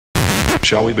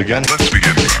Shall we begin? Let's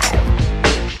begin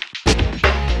now.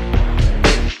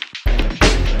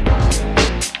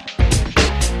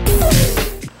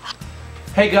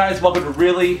 Hey guys, welcome to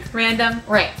Really Random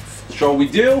Rants. The show we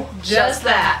do. Just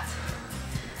that.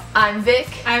 I'm Vic.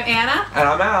 I'm Anna. And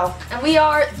I'm Al. And we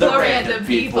are The Random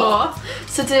People.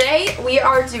 So today we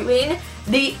are doing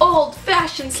the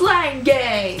old-fashioned slang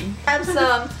game. I have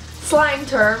some slang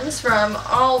terms from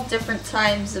all different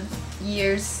times of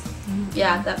years.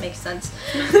 Yeah, that makes sense.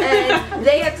 And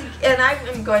they have to, and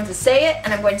I'm going to say it,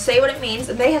 and I'm going to say what it means,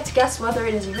 and they have to guess whether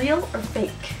it is real or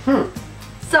fake.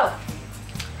 So,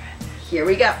 here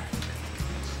we go.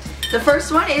 The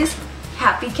first one is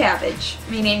happy cabbage,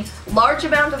 meaning large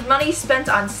amount of money spent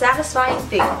on satisfying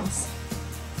things.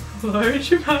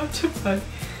 Large amount of money.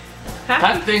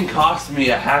 That thing cost me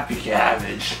a happy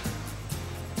cabbage.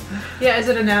 Yeah, is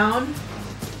it a noun?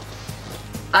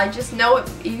 I just know it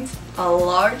means a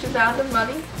large amount of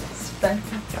money spent.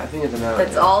 I think it's a noun.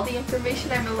 That's all the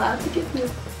information I'm allowed to give you.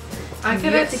 I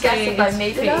You have to guess if I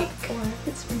made it up or if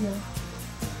it's real.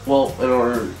 Well, in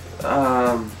order,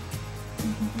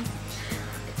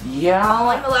 yeah. All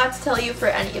I'm allowed to tell you for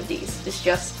any of these is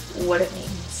just what it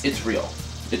means. It's real.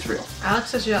 It's real. Alex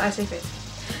says real, I say fake.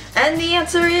 And the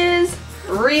answer is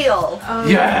real.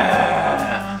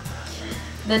 Yeah!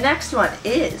 The next one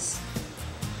is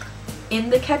in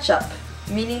the ketchup,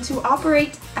 meaning to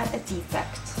operate at a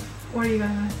defect. What are you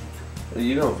going with?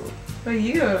 You don't. What are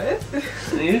you going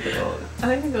with? You don't. I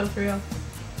think I'm going with real.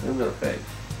 I'm going fake.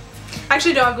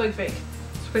 Actually, no, I'm going fake.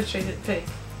 Switch it, fake.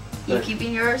 You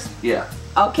keeping yours? Yeah.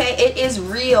 Okay, it is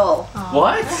real. Aw.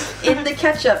 What? In the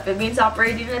ketchup, it means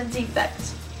operating at a defect.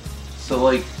 So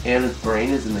like Anna's brain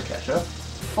is in the ketchup?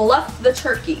 Fluff the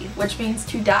turkey, which means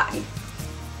to die.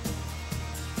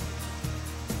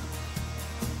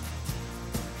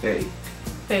 Fake.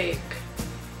 Fake.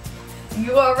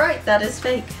 You are right, that is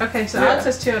fake. Okay, so Yeah. Alex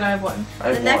has 2 and I have 1. I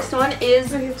have The next one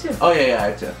is No, you have 2. Oh yeah, I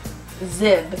have to.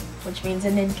 zib, which means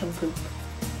an nincompoop.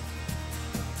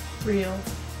 Real.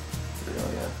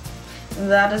 Oh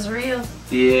That is real.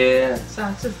 yeah. Yeah. So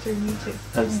Alex has 3, me too.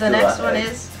 I'm The still next one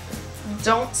ahead. is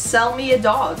don't sell me a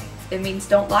dog. It means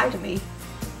don't lie to me.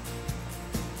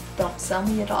 Don't sell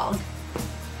me a dog.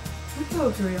 I'm going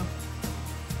with real.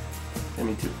 Yeah,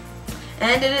 me too.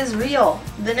 And it is real.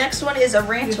 The next one is a You have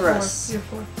ranterous. 4. You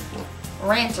have 4.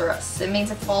 Ranterous. It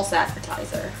means a false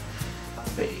advertiser.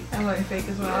 Fake. I'm going fake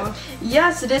as well.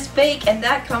 Yes, it is fake, and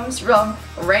that comes from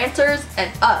ranters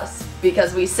and us,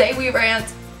 because we say we rant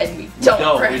and we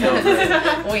don't rant. We don't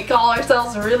rant. We call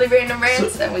ourselves Really Random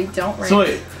Rants, and we don't rant. So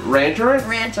wait, ranterous?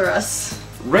 Ranterous.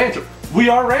 Ranter. We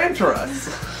are ranterous.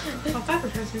 False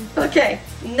advertising. Okay,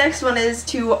 next one is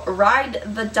to ride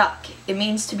the duck. It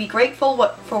means to be grateful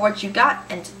for what you got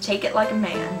and to take it like a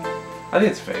man. I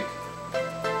think it's fake.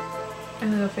 I'm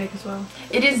going to go fake as well.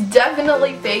 It is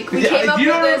definitely fake. We Yeah, came up you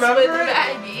with don't this remember with it?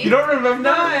 Maggie. You don't remember?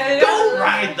 No, I Don't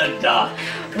ride the duck.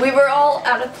 We were all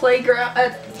at a playground,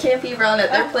 at Campy Run, at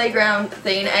their playground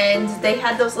thing, and they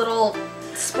had those little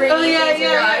springy Oh, yeah, things you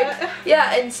yeah, ride.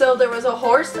 Yeah, and so there was a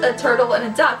horse, a turtle,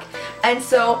 and a duck. And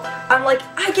so I'm like,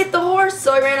 I get the horse.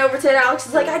 So I ran over to Alex.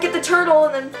 Is like, I get the turtle,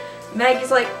 and then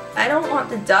Maggie's like, I don't want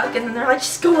the duck. And then they're like,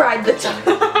 just go ride the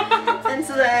duck. And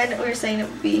so then we were saying it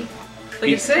would be. Like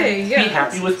you say, yeah. Be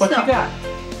happy with what So- you got.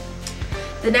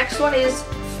 The next one is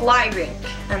fly rink,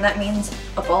 and that means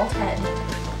a bald head.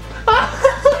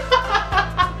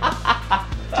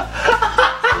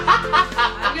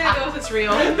 I'm going to go with it's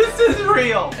real. This is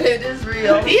real. It is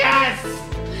real. Yes.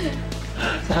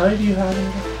 So how many do you have?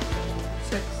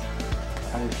 6.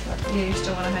 I have 7. Yeah, you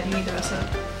still want to head. You need to mess up.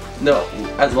 No,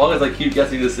 as long as I keep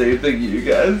guessing the same thing, you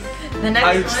guys, The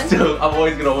next I'm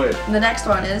always gonna win. The next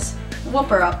one is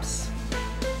whooper-ups,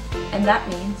 and that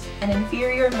means an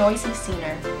inferior noisy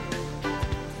scener.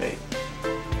 Fake.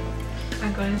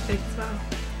 I'm going to fake as well.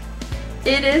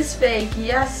 It is fake,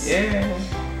 yes. Yeah.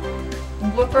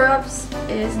 Whooper-ups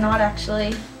is not actually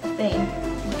a thing.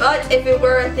 But if it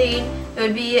were a thing, it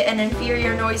would be an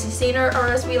inferior noisy scener, or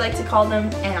as we like to call them,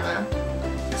 Anna.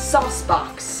 Sauce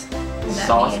box. And that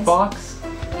Sauce means- box?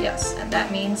 Yes, and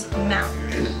that means mouth.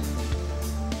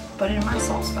 Put it in my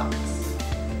sauce box.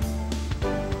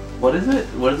 What is it?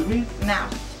 What does it mean?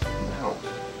 Mouth. No.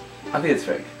 I think it's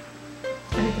fake.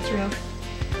 I think it's real.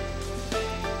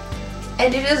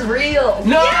 And it is real.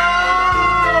 No!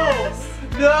 Yes!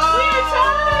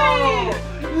 No!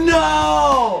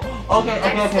 No!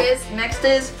 Okay, Next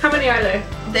is How many are there?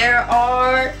 there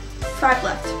are 5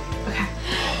 left. Okay.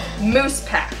 Moose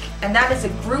pack, and that is a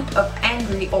group of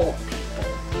angry old people.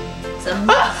 It's a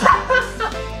moose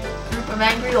pack. Group of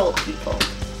angry old people.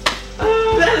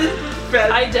 That is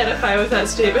I identify with that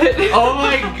statement. Oh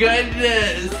my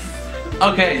goodness.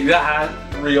 Okay, that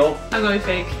real. I'm going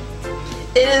fake.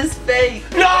 It is fake.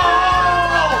 No!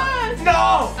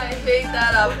 No! I made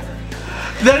that up.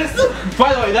 That is the,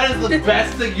 by the way, that is the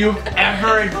best thing you've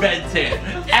ever invented.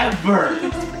 Ever.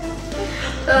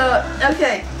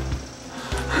 Okay.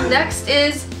 Next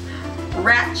is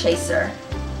rat chaser.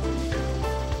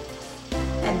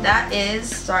 And that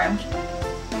is, sorry, I'm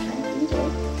trying to read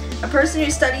it. A person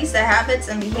who studies the habits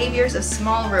and behaviors of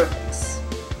small rodents.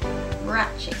 Rat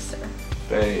chaser.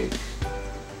 Fake.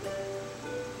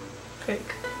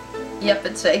 Fake. Yep,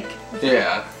 it's fake.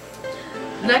 Yeah.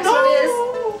 Next No!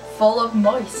 one is full of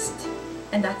moist.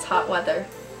 And that's hot weather.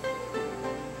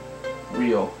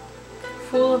 Real.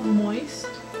 Full of moist.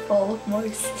 Full of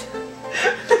moist.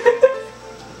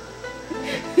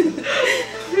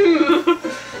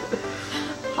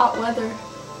 Hot weather.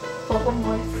 Full of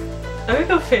moist. I'm gonna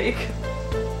go fake.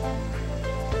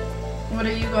 What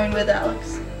are you going with,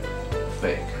 Alex?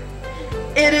 Fake.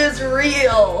 It is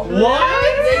real.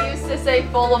 What? They used to say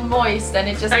full of moist, and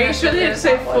it just. Are you meant sure that they didn't there's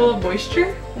say hot full weather. of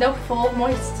moisture? No, full of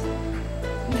moist.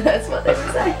 That's what they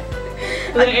would say.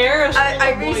 The air is full I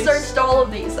of moist. researched all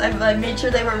of these. I made sure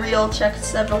they were real. Checked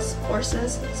several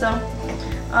sources. So,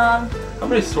 How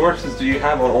many sources do you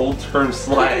have on old term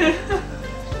slang?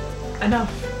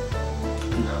 Enough.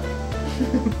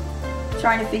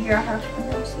 trying to figure out how to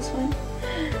pronounce this one.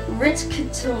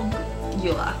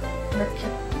 Ritkatogula.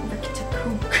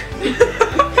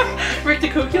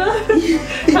 Ricticugula?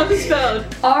 How's it spelled?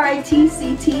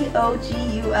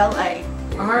 Ritkctogula.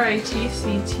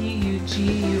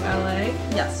 Rictctugula.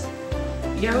 Yes.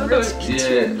 Yeah, we'll go with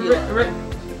Ritkatogula.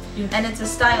 And it's a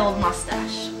style of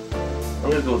mustache. I'm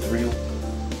gonna go with real.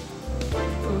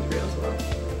 Go with real as well.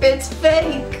 It's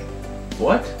fake.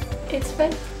 What? It's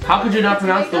fake. How could you not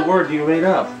pronounce the word you made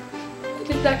up? I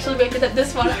didn't actually make it up.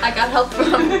 This one I got help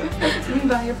from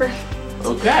by a friend.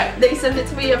 Okay. They sent it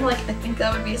to me. I'm like, I think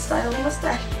that would be a style of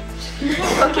mustache.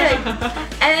 Okay.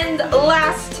 And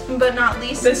last but not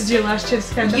least, This is your last chance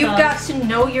to catch you've up. got to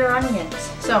know your onions.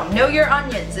 So, know your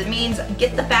onions. It means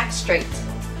get the facts straight.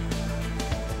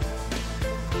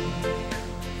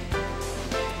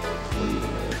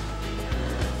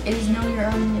 It is know your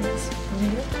onions.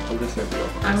 Real? I'm gonna say real.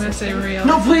 I'm gonna say real.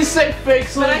 No, please say fake.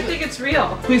 So But I there's- think it's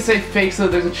real. Please say fake so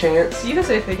there's a chance. You can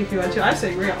say fake if you want to. I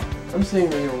say real. I'm saying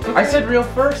real. Okay. I said real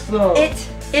first though. It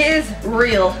is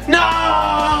real.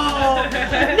 No!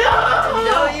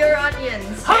 Know your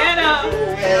onions.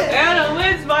 Anna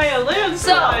wins by a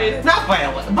landslide. Not by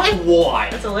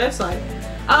what? That's a landslide.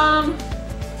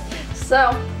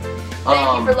 So,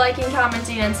 thank you for liking,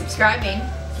 commenting, and subscribing.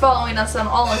 Following us on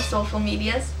all our social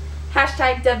medias.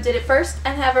 #Dev did it first,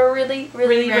 and have a really,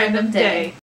 really, Really random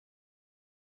day.